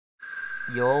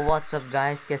यो WhatsApp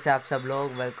guys, कैसे आप सब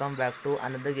लोग। Welcome back to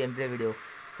another game play video.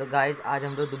 So guys, आज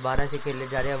हम लोग दोबारा से खेलने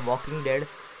जा रहे हैं वॉकिंग डेड।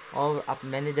 और अब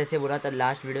मैंने जैसे बोला था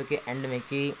लास्ट वीडियो के एंड में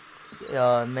कि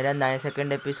मेरा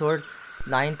सेकंड एपिसोड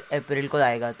 9 अप्रैल को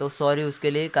आएगा। तो सॉरी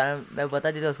उसके लिए, कारण मैं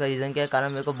बता देता उसका रीज़न क्या है। कारण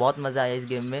मेरे को बहुत मज़ा आया इस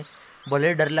गेम में,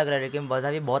 भले डर लग रहा है लेकिन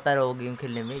मज़ा भी बहुत आ रहा हो गेम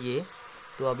खेलने में ये।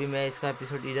 तो अभी मैं इसका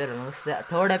एपिसोड इधर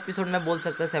थर्ड एपिसोड में बोल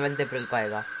सकता हूँ 7 अप्रैल को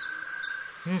आएगा।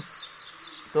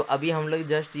 तो अभी हम लोग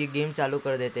जस्ट ये गेम चालू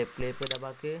कर देते हैं, प्ले पे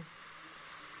दबा के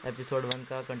एपिसोड 1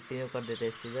 का कंटिन्यू कर देते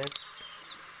हैं। इससे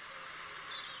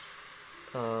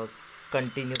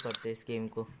कंटिन्यू करते हैं इस गेम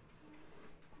को।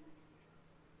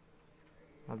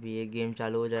 अभी ये गेम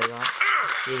चालू हो जाएगा।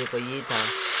 ये देखो, ये था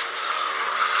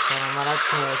तो हमारा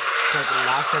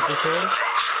लास्ट एपिसोड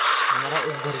हमारा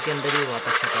उस घर के अंदर ही हुआ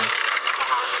था खत्म।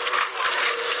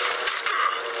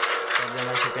 तो अभी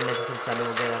हमारा सेकंड एपिसोड चालू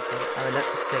हो गया। मतलब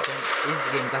सेकंड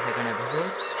इस गेम का सेकंड एपिसोड,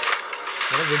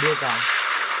 मतलब वीडियो का,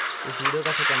 इस वीडियो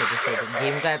का सेकंड एपिसोड।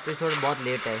 गेम का एपिसोड बहुत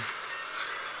लेट है,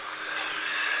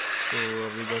 तो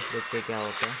अभी जस्ट देखते क्या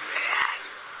होता है।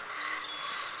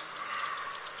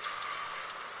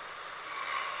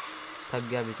 थक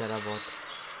गया बेचारा बहुत।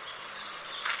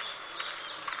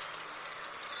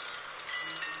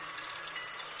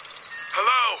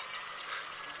 Hello?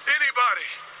 Anybody?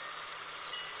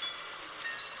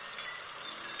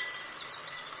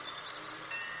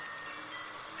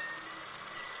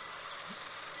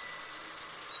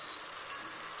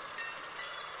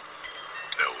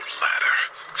 No ladder.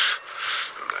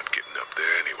 I'm not getting up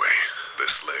there anyway.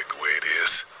 This leg the way it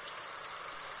is.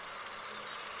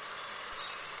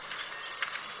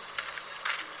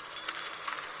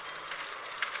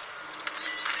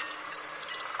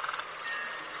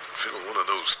 Fill one of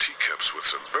those teacups with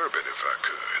some bourbon if I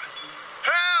could.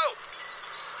 Help!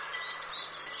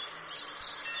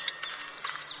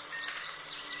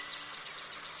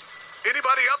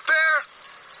 Anybody up there?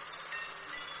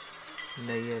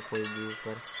 नहीं है कोई भी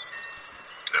ऊपर।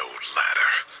 No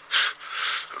ladder.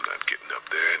 I'm not getting up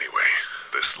there anyway.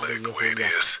 This अरे leg ये the हो way it गया,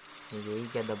 is. यही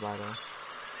क्या दबा रहा है।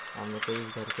 हमें तो इस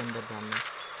घर के अंदर जाना है।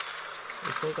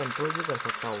 इसको कंट्रोल भी कर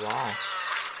सकता हूँ। वाह,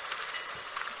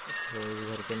 तो इस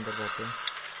घर के अंदर जाते हैं।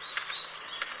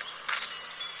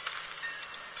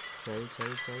 चल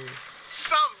चल चल।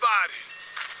 Somebody!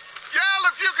 Yell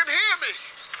if you can hear me!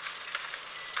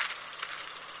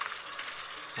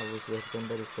 अब उस घर के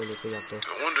अंदर इसको लेके जाते हैं। I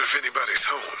wonder if anybody's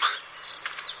home.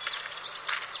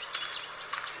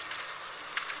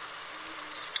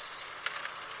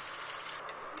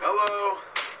 Hello?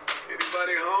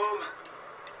 Anybody home?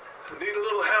 I need a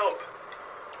little help.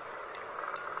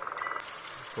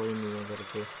 कोई नहीं है घर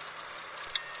पे।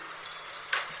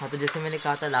 हाँ, तो जैसे मैंने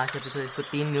कहा था लास्ट एपिसोड, इसको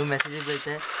 3 न्यू मैसेजेस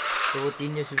भेजता है। तो वो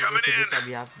 3 न्यू मैसेजेस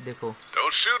अभी आप देखो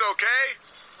Don't shoot, okay?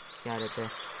 क्या रहता है।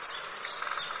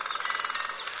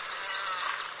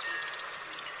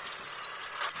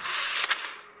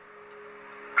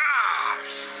 Ah,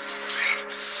 shit.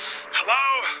 Hello?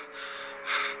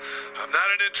 I'm not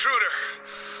an intruder.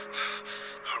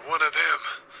 Or one of them.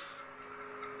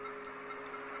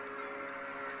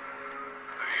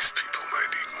 These people might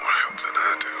need more help than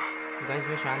I do. Guys,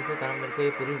 मैं शांत होता हूँ, मेरे को ये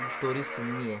पूरी स्टोरी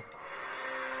सुननी है,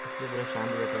 इसलिए पूरा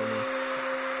शांत रहता हूँ मैं।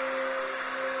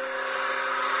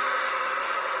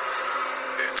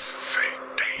 It's fake,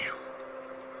 damn.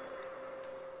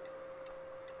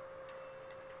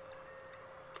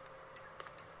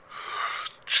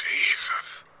 Jesus.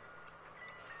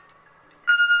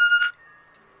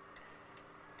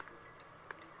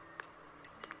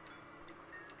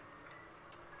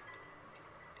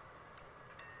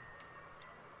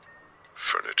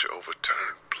 Furniture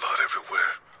overturned, blood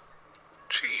everywhere.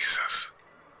 Jesus.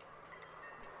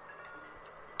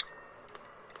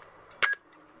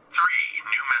 3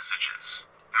 new messages.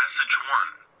 Message 1,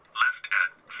 left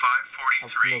at अब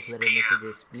सुनो 5:43 सारे p.m.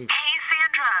 Messages please. Hey,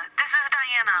 Sandra. This is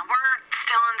Diana. We're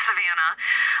still in Savannah.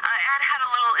 Ed had a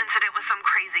little incident with some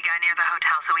crazy guy near the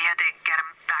hotel, so we had to get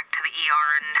him back to the ER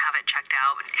and have it checked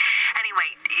out. Anyway,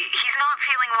 he's not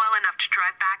feeling well enough to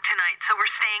drive back tonight, so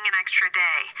we're staying an extra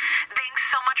day. Thanks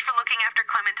so much for looking after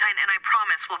Clementine, and I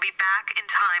promise we'll be back in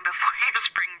time before your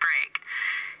spring break.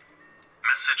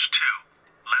 Message 2,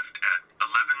 left at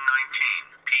 11:19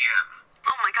 p.m.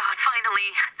 Oh my God, finally.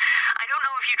 I don't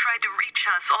know if you tried to reach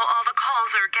us. All the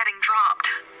calls are getting dropped.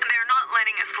 They're not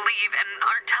letting us leave and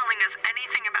aren't telling us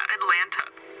anything about Atlanta.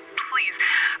 Please,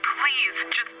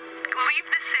 just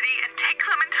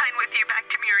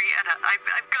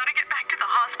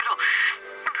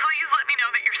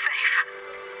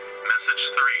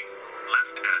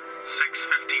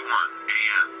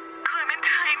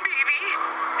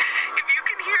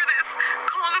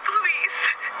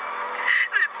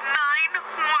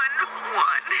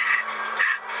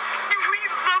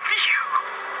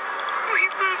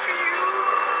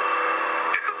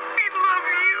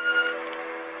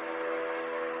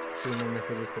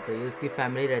series को, तो ये उसकी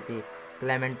family रहती है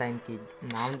Clementine की।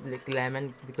 नाम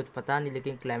Clement कुछ पता नहीं,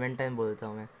 लेकिन क्लेमेंटाइन बोलता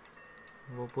हूँ मैं।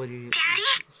 वो पूरी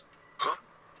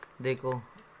देखो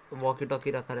वॉकी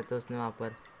टॉकी रखा रहता है उसने वहाँ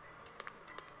पर।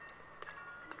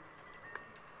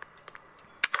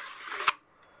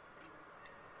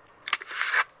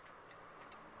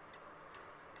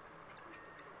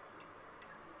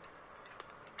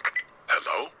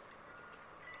 Hello?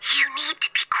 You need to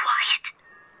be quiet.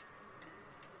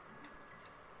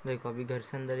 देखो अभी घर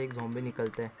से अंदर एक ज़ॉम्बी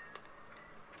निकलते हैं।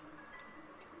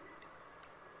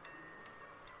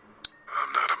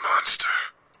 I'm not a monster.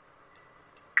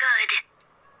 Good.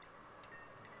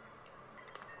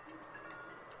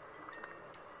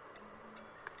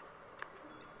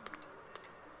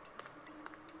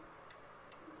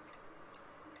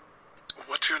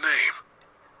 What's your name?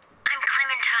 I'm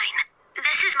Clementine.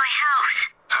 This is my house.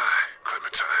 Hi,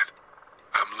 Clementine.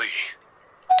 I'm Lee.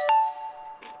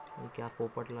 ये क्या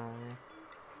पोपट लाया है?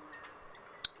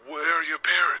 Where are your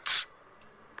parents?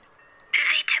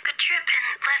 They took a trip and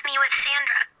left me with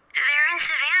Sandra. They're in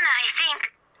Savannah, I think.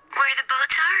 Where the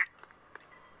boats are?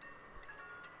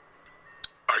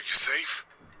 Are you safe?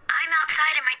 I'm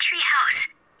outside of my treehouse.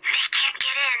 They can't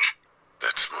get in.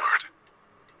 That's smart.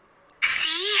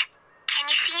 See? Can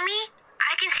you see me?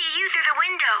 I can see you through the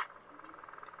window.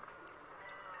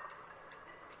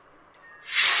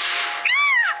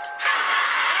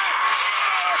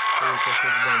 तो कैसे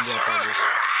बन जाता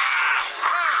है?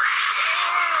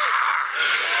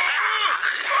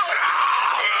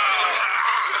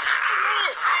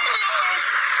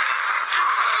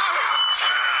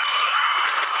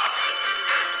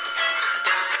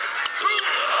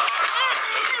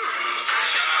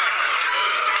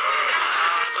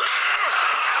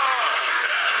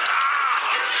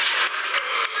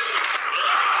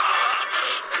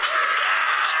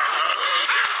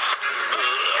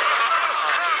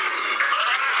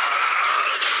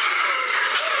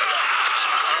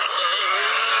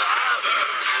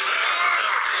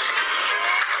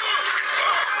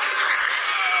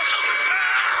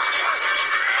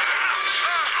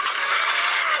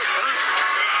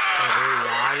 अरे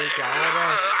यार ये क्या हो रहा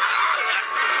है?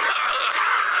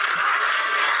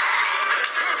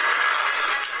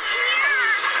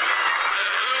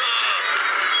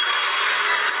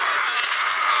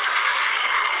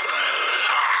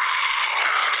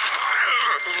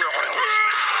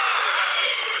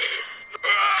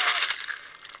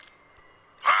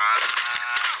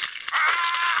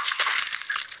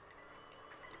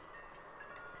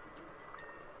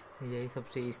 यही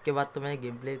सबसे, इसके बाद तो मैंने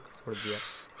गेम प्ले छोड़ दिया।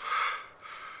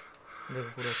 देखो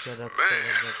पूरा सर रख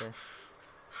जाता है।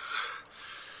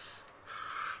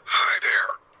 Hi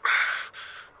there.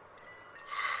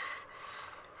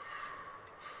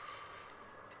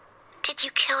 Did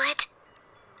you kill it?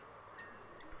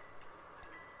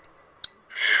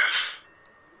 Yes.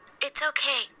 It's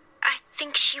okay. I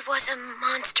think she was a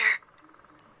monster.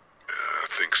 I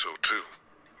think so too.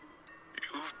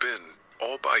 You've been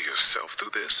all by yourself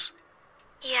through this?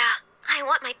 Yeah, I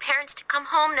want my parents to come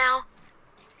home now.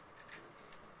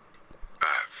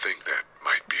 I think that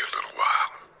might be a little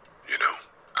while, you know?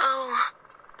 Oh,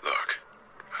 Look,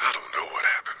 I don't know what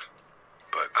happened,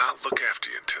 but I'll look after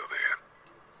you until then.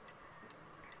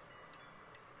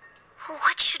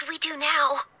 what should we do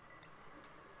now?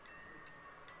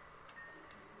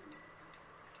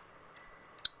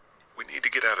 We need to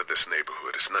get out of this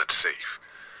neighborhood. It's not safe.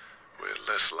 We're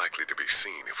less likely to be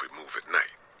seen if we move at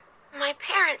night. My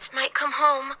parents might come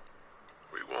home.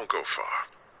 We won't go far.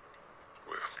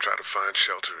 We'll try to find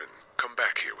shelter and come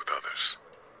back here with others.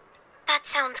 That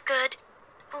sounds good.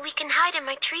 We can hide in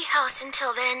my treehouse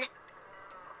until then.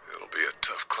 It'll be a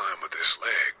tough climb with this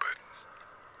leg, but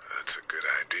that's a good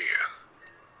idea.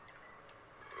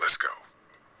 Let's go.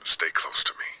 Stay close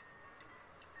to me.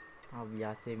 अब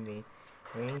यहाँ से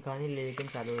main कहानी लेकिन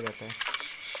चालू हो जाता है।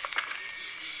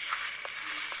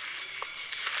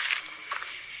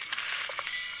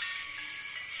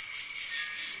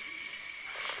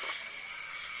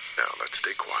 Now let's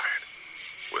stay quiet.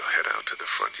 We'll head out to the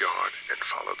front yard and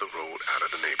follow the road out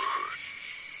of the neighborhood.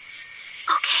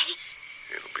 Okay.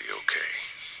 It'll be okay.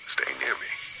 Stay near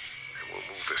me, and we'll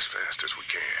move as fast as we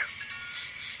can.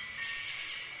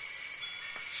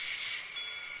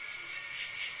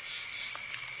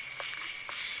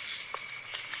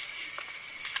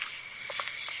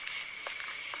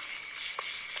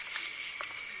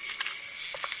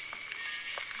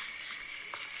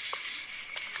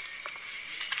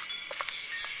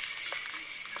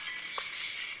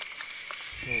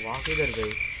 वहाँ किधर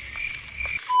गई?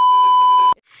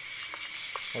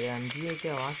 अरे अंजी है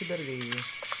क्या? वहाँ किधर गई है?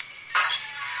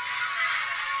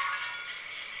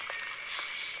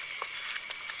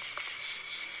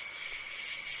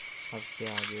 अब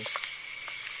क्या आगे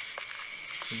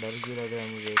डर भी लग रहा है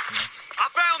मुझे इतना। I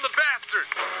found the bastard!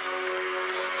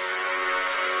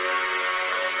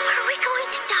 Are we going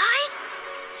to die?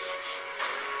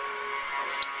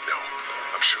 No,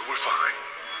 I'm sure we're fine.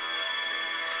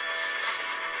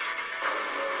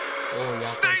 ओह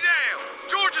यहाँ Stay down!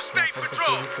 Georgia State पर तो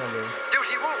Patrol! पुलिस वाले Dude,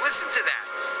 he won't listen to that.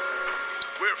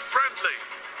 We're friendly.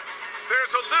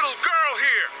 There's a little girl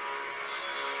here.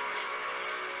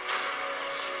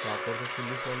 यहाँ पर तो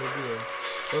police वाले भी है।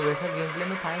 तो वैसा गेम प्ले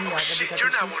में था ही नहीं। Oh आता shit, दिखाते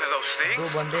you're not कि one of those दो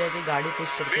things. बंदे रहते गाड़ी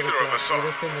पुश करते Neither of us रहते हैं are. और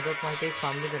उस पे मदद मांगते एक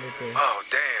सामने चले थे। Oh,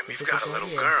 damn, It's you've a got a tutorial.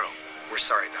 little girl. We're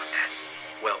sorry about that.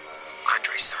 Well,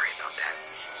 Andre's sorry about that.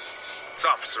 It's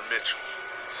Officer Mitchell.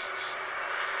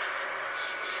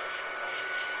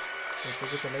 सोचो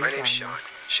कि चला My ही name's काम है।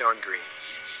 Sean Green.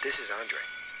 This is Andre.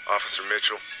 Officer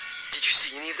Mitchell. Did you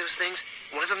see any of those things?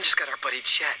 One of them just got our buddy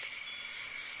Chet.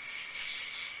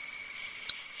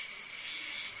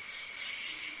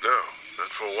 No,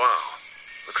 not for a while.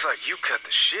 Looks like you cut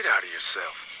the shit out of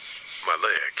yourself. My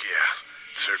leg, yeah.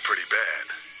 It's hurt pretty bad.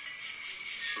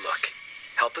 Look,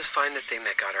 help us find the thing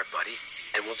that got our buddy,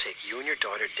 and we'll take you and your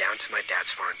daughter down to my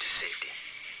dad's farm to safety.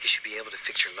 He should be able to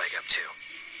fix your leg up too.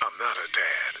 I'm not her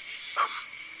dad. I'm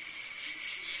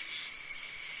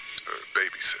her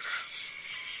babysitter.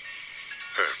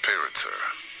 Her parents are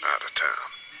out of town.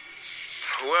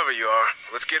 Whoever you are,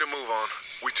 let's get a move on.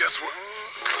 We just were.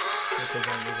 ये तो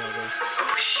zombies आ गए।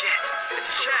 Oh shit!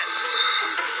 It's Chet!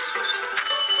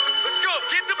 Let's go!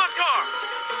 Get to my car!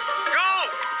 Go!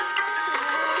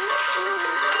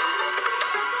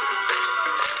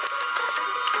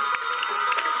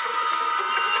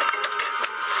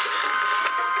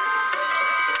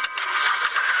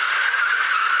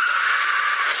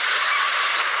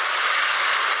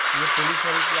 ये police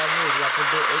वाली की आदमी होगी। यहाँ पर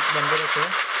जो एक बंदे रहते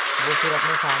हैं वो फिर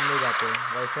अपने फार्म में जाते हैं।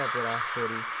 वैसा है पूरा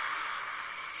स्टोरी।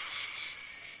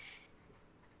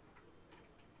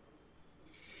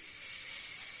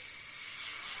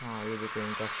 हाँ ये देखो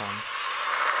इनका फार्म।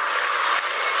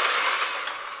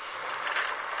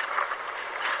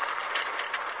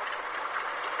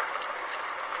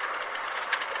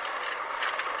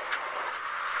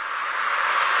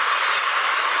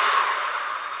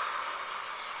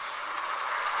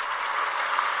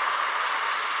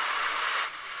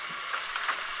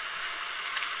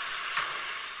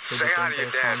 तो Say hi to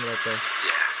your dad. Farm रहता है।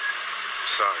 Yeah,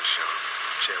 Sorry, Sean.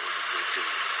 Chet was a good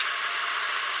dude.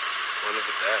 one of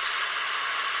the best.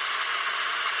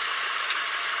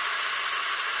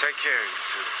 Take care, you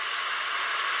two.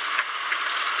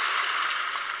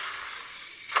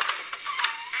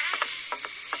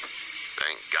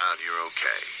 Thank God you're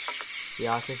okay.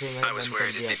 यहाँ से फिर मैंने I was बंद कर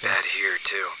worried दिया it'd be था। bad here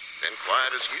too. Been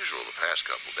quiet as usual the past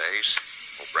couple days.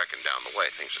 Well, Brecken down the way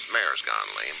thinks his mare's gone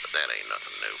lame, but that ain't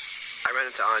nothing new. I ran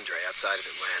into Andre outside of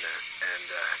Atlanta, and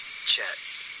Chet,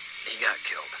 he got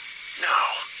killed. No,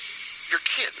 you're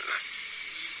kidding.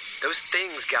 Those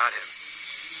things got him.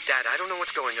 Dad, I don't know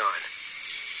what's going on.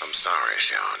 I'm sorry,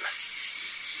 Sean.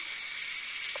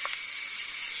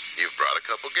 You've brought a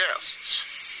couple guests.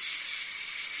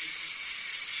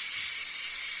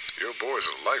 Your boy's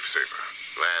a lifesaver.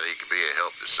 Glad he could be a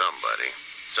help to somebody.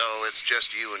 So it's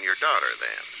just you and your daughter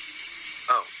then.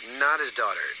 Oh, not his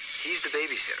daughter. He's the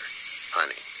babysitter.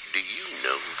 Honey, do you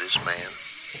know this man?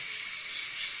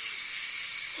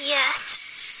 Yes.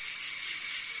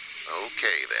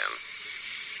 Okay then.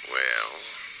 Well,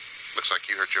 looks like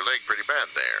you hurt your leg pretty bad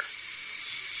there.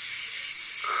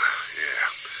 Yeah,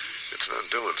 it's not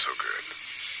doing so good.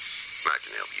 I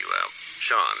can help you out.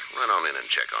 Sean, run on in and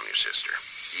check on your sister.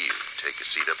 You take a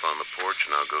seat up on the porch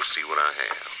and I'll go see what I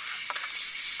have.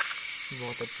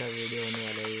 बहुत अच्छा video होने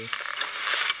वाला है ये।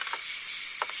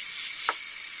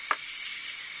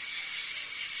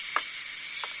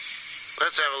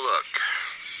 Let's have a look.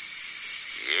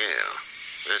 Yeah,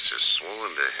 this is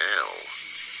swollen to hell.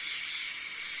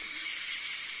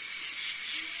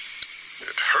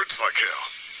 It hurts like hell.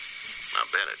 I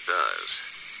bet it does.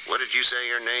 What did you say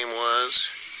your name was?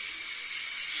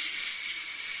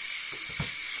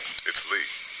 It's Lee.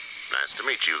 Nice to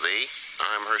meet you, Lee.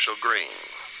 I'm Herschel Green.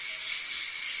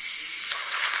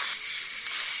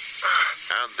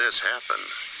 How'd this happen?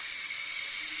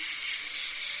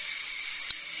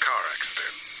 Car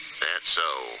accident. That's so.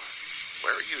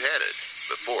 Where were you headed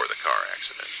before the car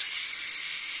accident?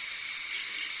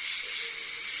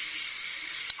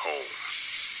 Home.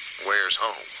 Where's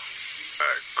home?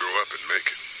 I grew up in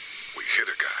Macon. We hit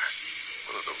a guy.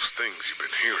 One of those things you've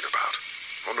been hearing about.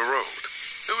 On the road.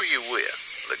 Who are you with?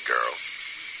 The girl?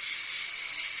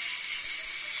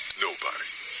 Nobody.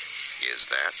 Is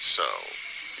that so?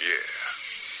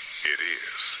 Yeah, it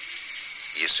is.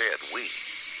 You said we.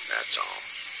 That's all.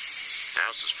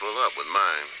 House is full up with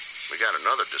mine. We got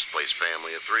another displaced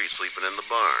family of 3 sleeping in the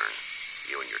barn.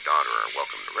 You and your daughter are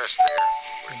welcome to rest there.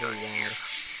 We're done here.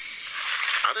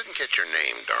 I didn't get your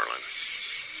name, darling.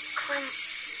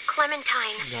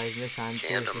 Clementine. Guys मैं शांत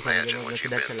Can't से imagine मैं what you've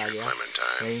किधर been चला through, गया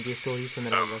Clementine. मैं इनकी story सुन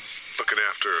रहा हूँ बस Looking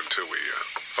after her until we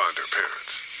find her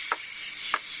parents.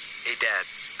 Hey, Dad.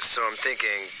 So I'm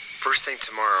thinking, first thing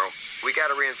tomorrow, we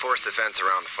gotta reinforce the fence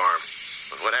around the farm.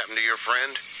 But what happened to your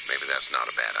friend? Maybe that's not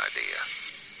a bad idea.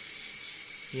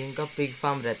 ये इनका pig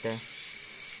farm रहता है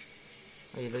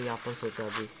और ये लोग यहाँ पर सोचा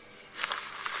अभी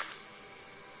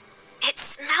It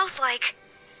smells like...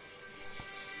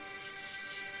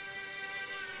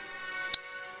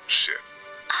 Shit.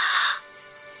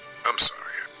 I'm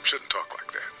sorry. I shouldn't talk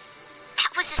like that.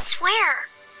 That was a swear.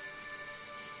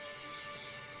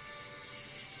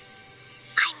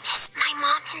 I missed my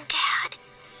mom and dad.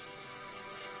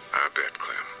 I bet,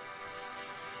 Clem.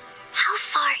 How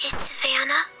far is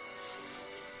Savannah?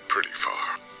 Pretty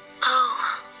far.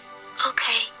 Oh,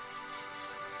 okay.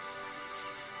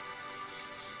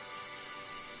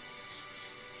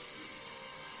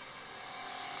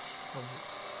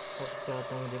 अब क्या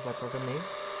होता है मुझे पता तो नहीं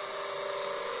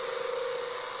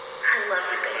I love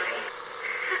you, baby.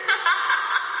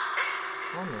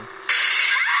 कौन है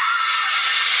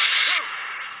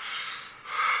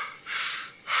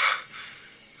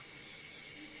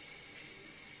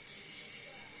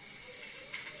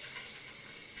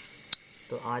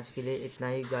तो आज के लिए इतना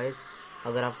ही गाइस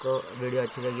अगर आपको वीडियो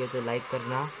अच्छी लगी है तो लाइक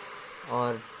करना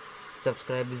और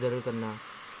सब्सक्राइब भी ज़रूर करना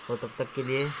तो तब तक के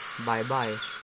लिए बाय बाय।